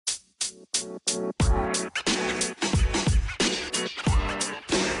All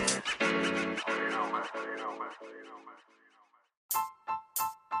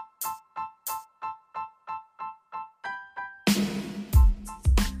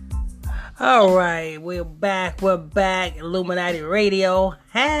right, we're back. Illuminati Radio.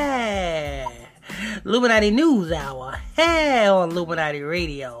 Hey, Illuminati News Hour. Hey, on Illuminati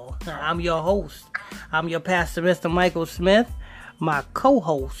Radio. I'm your host. I'm your pastor, Mr. Michael Smith. My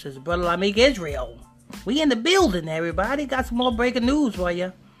co-host is Brother Lamik Israel. We in the building, everybody. Got some more breaking news for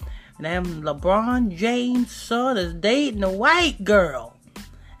you. And LeBron James' son is dating a white girl.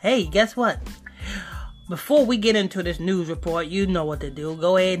 Hey, guess what? Before we get into this news report, you know what to do.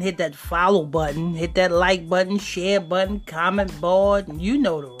 Go ahead and hit that follow button, hit that like button, share button, comment board, and you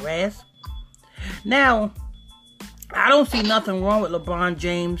know the rest. Now, I don't see nothing wrong with LeBron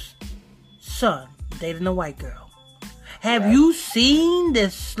James' son dating a white girl. Have you seen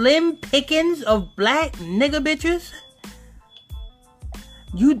the slim pickings of black nigga bitches?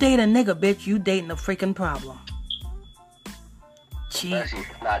 You date a nigga bitch, you dating a freaking problem. Especially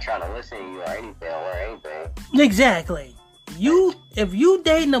not trying to listen to you or anything. Exactly. If you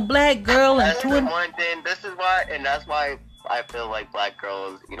dating a black girl and that's one thing. This is why, and that's why I feel like black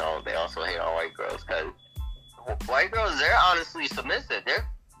girls, they also hate on white girls, because white girls, they're honestly submissive.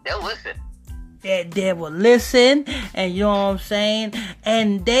 They'll listen. They will listen, and you know what I'm saying.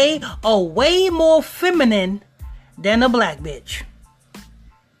 And they are way more feminine than a black bitch.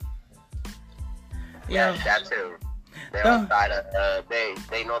 Yeah, that too. They're outside of,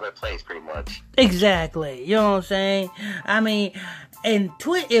 they know their place pretty much. Exactly. You know what I'm saying? I mean,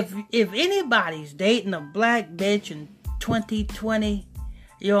 if anybody's dating a black bitch in 2020,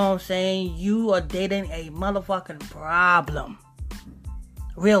 you know what I'm saying, you are dating a motherfucking problem.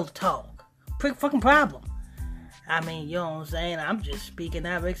 Real talk. Fucking problem. I mean, you know what I'm saying? I'm just speaking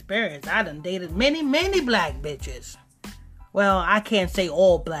out of experience. I done dated many, many black bitches. Well, I can't say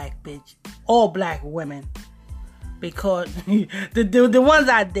all black women. Because the ones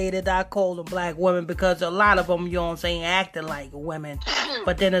I dated, I call them black women because a lot of them, you know what I'm saying, acting like women.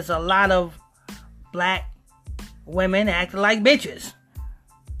 But then there's a lot of black women acting like bitches.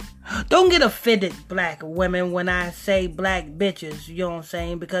 Don't get offended, black women, when I say black bitches, you know what I'm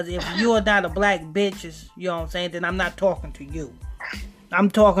saying? Because if you're not a black bitch, you know what I'm saying, then I'm not talking to you. I'm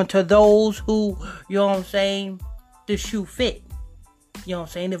talking to those who, you know what I'm saying, the shoe fit. You know what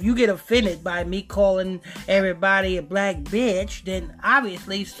I'm saying? If you get offended by me calling everybody a black bitch, then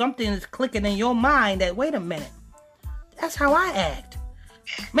obviously something is clicking in your mind that, wait a minute, that's how I act.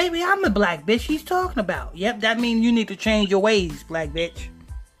 Maybe I'm the black bitch he's talking about. Yep, that means you need to change your ways, black bitch.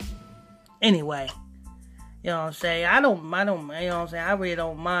 Anyway, you know what I'm saying? I don't, you know what I'm saying? I really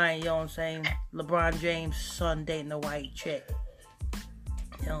don't mind, you know what I'm saying, LeBron James' son dating a white chick.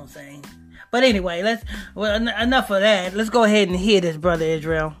 You know what I'm saying? But anyway, enough of that. Let's go ahead and hear this, Brother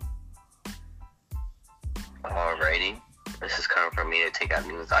Israel. Alrighty. This is coming from me at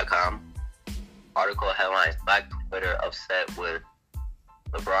takeoutnews.com. Article headlines: Black Twitter upset with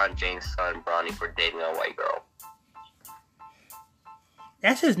LeBron James' son Bronny for dating a white girl.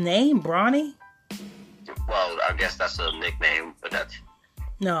 That's his name, Bronny? Well, I guess that's a nickname, but that's...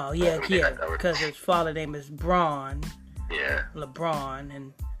 No, yeah, because his father's name is Braun. Yeah. LeBron,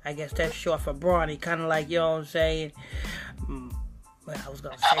 and I guess that's short for Bronny, kind of like, you know what I'm saying? Well, I was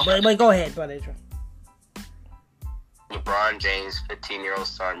going to say, but go ahead, Brother Israel. LeBron James' 15-year-old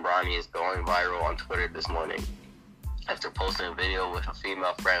son, Bronny, is going viral on Twitter this morning after posting a video with a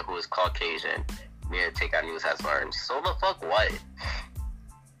female friend who is Caucasian. Media Takeout News has learned. So the fuck what?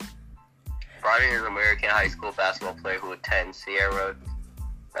 Bronny is an American high school basketball player who attends Sierra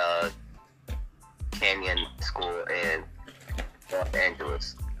Canyon School in Los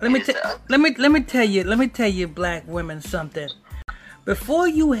Angeles. Let me tell you, black women, something. Before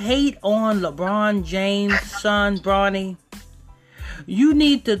you hate on LeBron James' son, Bronny, you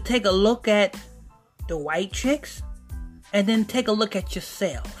need to take a look at the white chicks and then take a look at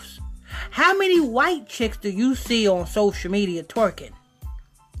yourselves. How many white chicks do you see on social media twerking?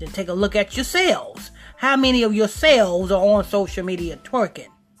 Then take a look at yourselves. How many of yourselves are on social media twerking?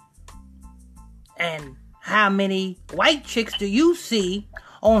 And how many white chicks do you see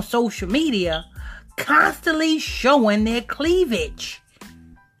on social media constantly showing their cleavage?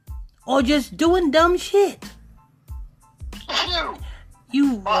 Or just doing dumb shit?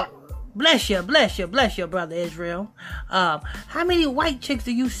 You, bless you, Brother Israel. How many white chicks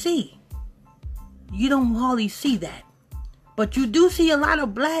do you see? You don't hardly see that. But you do see a lot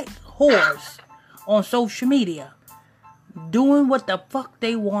of black whores on social media doing what the fuck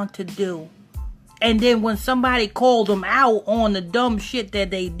they want to do. And then when somebody calls them out on the dumb shit that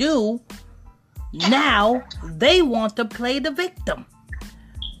they do, Now they want to play the victim.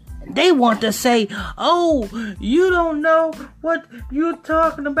 They want to say, oh, you don't know what you're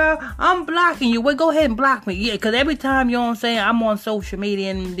talking about. I'm blocking you. Well, go ahead and block me. Yeah, because every time, you know what I'm saying, I'm on social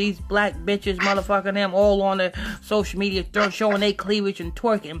media and these black bitches, motherfucking them, all on the social media showing their cleavage and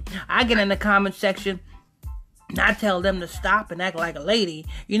twerking. I get in the comment section and I tell them to stop and act like a lady.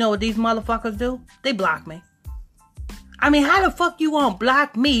 You know what these motherfuckers do? They block me. I mean, how the fuck you gonna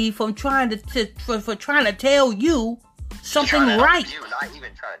block me from trying for trying to tell you something right? You, not even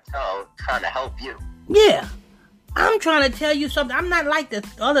trying to help you. Yeah, I'm trying to tell you something. I'm not like the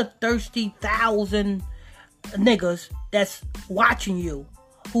other 30,000 niggas that's watching you,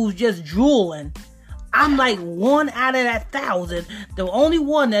 who's just drooling. I'm like one out of that 1,000, the only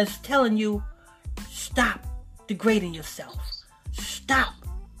one that's telling you, stop degrading yourself. Stop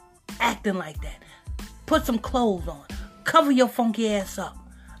acting like that. Put some clothes on. Cover your funky ass up.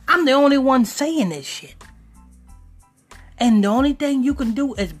 I'm the only one saying this shit. And the only thing you can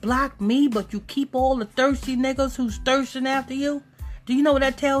do is block me, but you keep all the thirsty niggas who's thirsting after you? Do you know what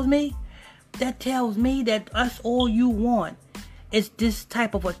that tells me? That tells me that that's all you want is this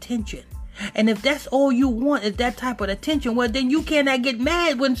type of attention. And if that's all you want is that type of attention, well, then you cannot get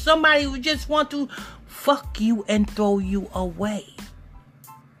mad when somebody who just want to fuck you and throw you away.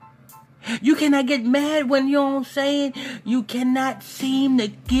 You cannot get mad when, you know what I'm saying, you cannot seem to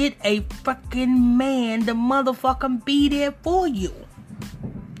get a fucking man to motherfucking be there for you.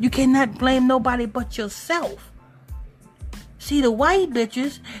 You cannot blame nobody but yourself. See, the white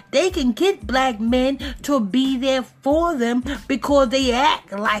bitches, they can get black men to be there for them because they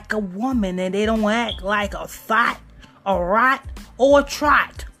act like a woman and they don't act like a thought, a rot, or a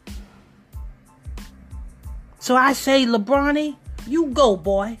trot. So I say, Lebron, you go,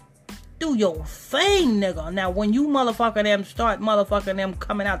 boy. Do your thing, nigga. Now, when you motherfucking them start motherfucking them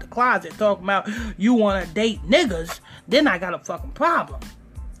coming out the closet talking about you want to date niggas, then I got a fucking problem.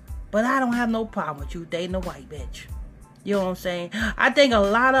 But I don't have no problem with you dating a white bitch. You know what I'm saying? I think a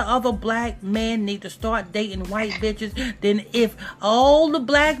lot of other black men need to start dating white bitches. Then if all the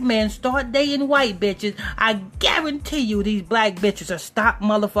black men start dating white bitches, I guarantee you these black bitches will stop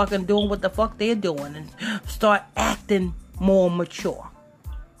motherfucking doing what the fuck they're doing and start acting more mature.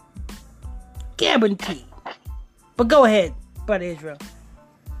 Guaranteed. But go ahead, Brother Israel.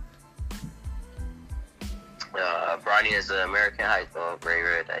 Bronny is an American high school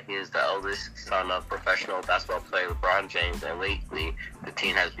graduate. He is the eldest son of professional basketball player Lebron James, and lately the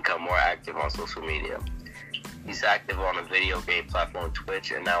teen has become more active on social media. He's active on the video game platform Twitch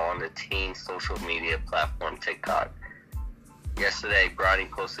and now on the teen social media platform TikTok. Yesterday,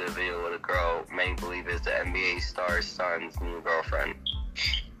 Bronny posted a video with a girl many believe is the NBA star's son's new girlfriend.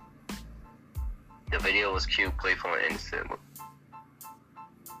 The video was cute, playful, and innocent.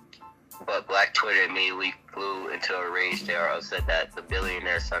 But Black Twitter immediately flew into a rage. They are upset that the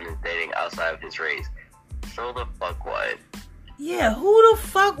billionaire's son is dating outside of his race. So the fuck what? Yeah, who the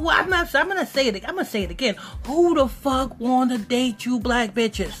fuck? Well, I'm gonna say it. I'm gonna say it again. Who the fuck wanna date you, black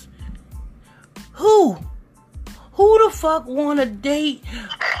bitches? Who? Who the fuck wanna date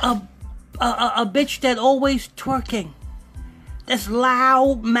a bitch that always twerking? That's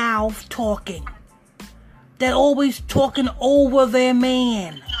loud mouth talking. That always talking over their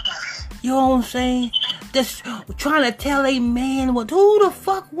man. You know what I'm saying? That's trying to tell a man what. Who the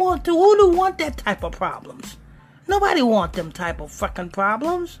fuck want to? Who do want that type of problems? Nobody want them type of fucking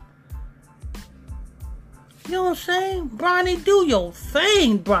problems. You know what I'm saying? Bronny, do your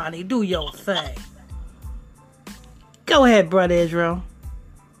thing, Bronny. Do your thing. Go ahead, Brother Israel.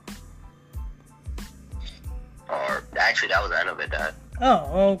 Or actually, that was the end of it, Dad.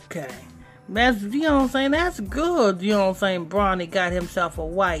 Oh, okay. That's, you know what I'm saying? That's good. You know what I'm saying? Bronny got himself a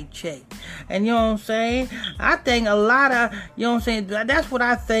white chick. And you know what I'm saying? I think a lot of, you know what I'm saying? That's what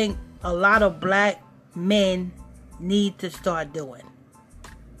I think a lot of black men need to start doing.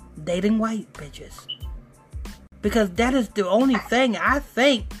 Dating white bitches. Because that is the only thing I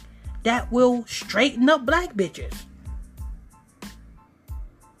think that will straighten up black bitches.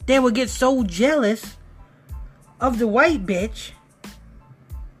 They will get so jealous of the white bitch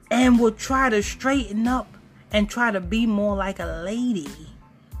and will try to straighten up and try to be more like a lady.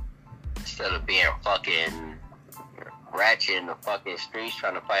 Instead of being fucking ratchet in the fucking streets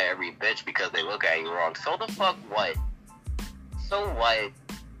trying to fight every bitch because they look at you wrong. So the fuck what? So what?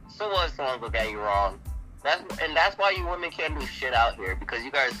 So what if someone look at you wrong? That's why you women can't do shit out here, because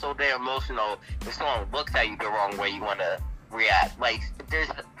you guys are so damn emotional. If someone looks at you the wrong way, you want to react. Like,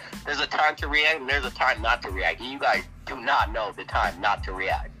 there's a time to react and there's a time not to react. You guys do not know the time not to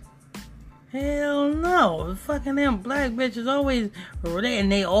react. Hell no. Fucking them black bitches always,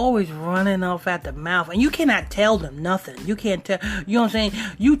 and they always running off at the mouth. And you cannot tell them nothing. You can't tell, you know what I'm saying?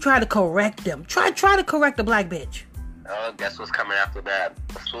 You try to correct them. Try to correct a black bitch. Oh, guess what's coming after that?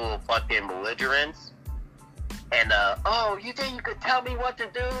 Full fucking belligerence. And, you think you could tell me what to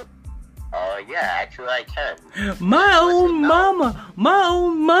do? Oh, yeah, actually I can. My own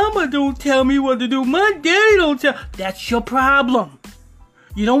mama don't tell me what to do. My daddy don't tell. That's your problem.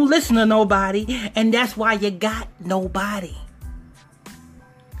 You don't listen to nobody, and that's why you got nobody.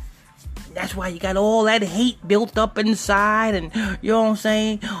 That's why you got all that hate built up inside, and you know what I'm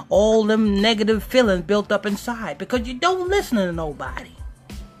saying? All them negative feelings built up inside, because you don't listen to nobody.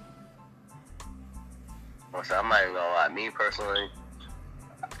 Well, so I'm not even gonna lie. Me personally,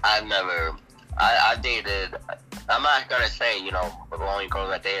 I dated, I'm not gonna say, you know, the only girls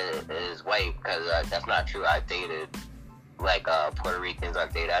I dated is white, because that's not true. I dated, like, Puerto Ricans, I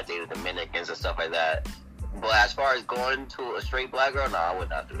dated Dominicans and stuff like that. But as far as going to a straight black girl, no, I would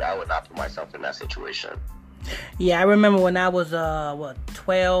not do that. I would not put myself in that situation. Yeah, I remember when I was,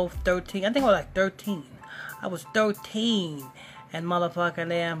 12, 13, I think I was like 13. I was 13, and motherfucking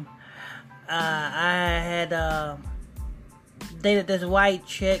them, I had, dated this white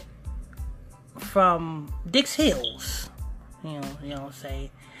chick from Dix Hills, you know what I'm saying,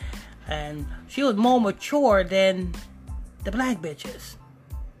 and she was more mature than the black bitches,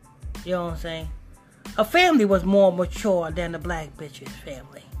 you know what I'm saying. Her family was more mature than the black bitches'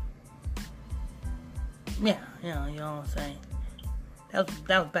 family. Yeah, you know what I'm saying. That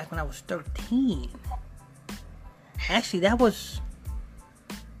was back when I was 13. Actually, that was.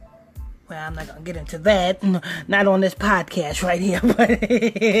 Well, I'm not gonna get into that. Not on this podcast right here, but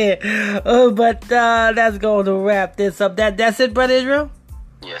that's going to wrap this up. That's it, Brother Israel?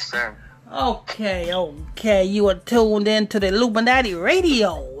 Yes, sir. Okay. You are tuned in to the Illuminati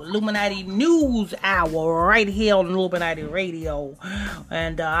Radio, Illuminati News Hour, right here on Illuminati Radio.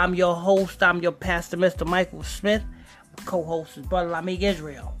 And I'm your host. I'm your pastor, Mr. Michael Smith. My co-host is Brother Lamig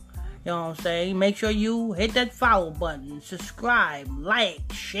Israel. You know what I'm saying? Make sure you hit that follow button, subscribe, like,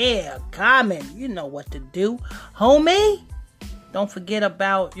 share, comment. You know what to do. Homie, don't forget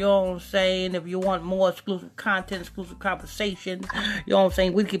about, you know what I'm saying, if you want more exclusive content, exclusive conversation, you know what I'm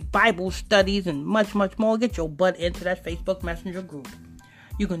saying, we get Bible studies and much, much more. Get your butt into that Facebook Messenger group.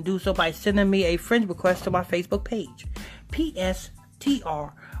 You can do so by sending me a friend request to my Facebook page.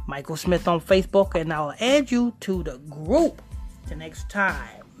 PSTR Michael Smith on Facebook, and I'll add you to the group. Till next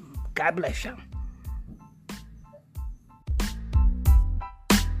time. God bless you.